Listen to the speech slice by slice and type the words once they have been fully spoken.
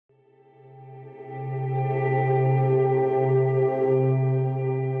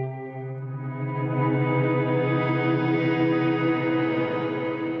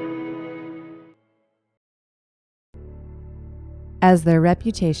As their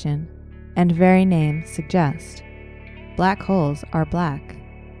reputation and very name suggest, black holes are black.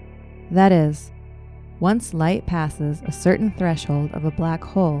 That is, once light passes a certain threshold of a black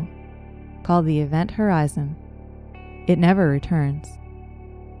hole, called the event horizon, it never returns.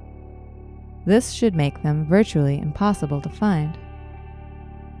 This should make them virtually impossible to find.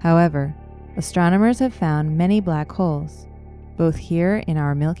 However, astronomers have found many black holes, both here in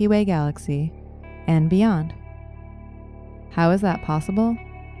our Milky Way galaxy and beyond. How is that possible?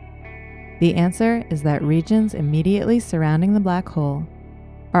 The answer is that regions immediately surrounding the black hole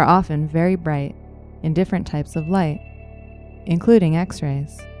are often very bright in different types of light, including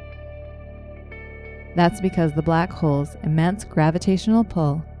X-rays. That's because the black hole's immense gravitational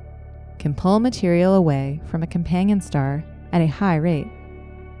pull can pull material away from a companion star at a high rate.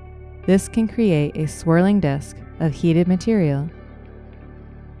 This can create a swirling disk of heated material,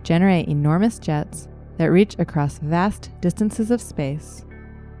 generate enormous jets that reach across vast distances of space,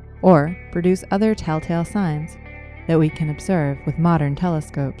 or produce other telltale signs that we can observe with modern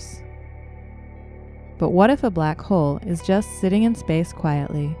telescopes. But what if a black hole is just sitting in space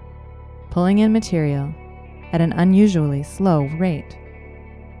quietly, pulling in material at an unusually slow rate?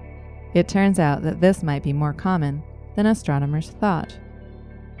 It turns out that this might be more common than astronomers thought.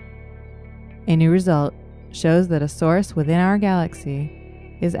 A new result shows that a source within our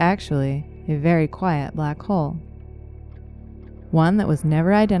galaxy is actually a very quiet black hole, one that was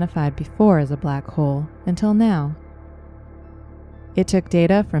never identified before as a black hole until now. It took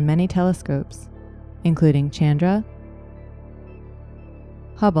data from many telescopes, including Chandra,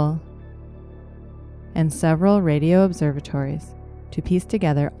 Hubble, and several radio observatories, to piece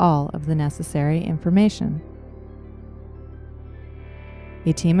together all of the necessary information.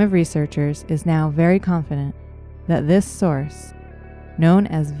 A team of researchers is now very confident that this source, known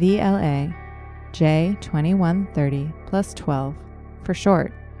as VLA J2130+12 for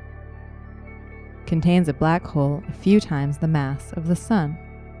short, contains a black hole a few times the mass of the Sun.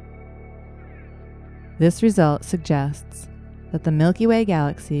 This result suggests that the Milky Way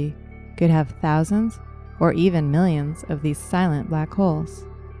galaxy could have thousands or even millions of these silent black holes.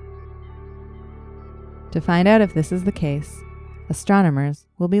 To find out if this is the case, astronomers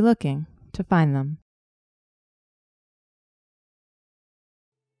will be looking to find them.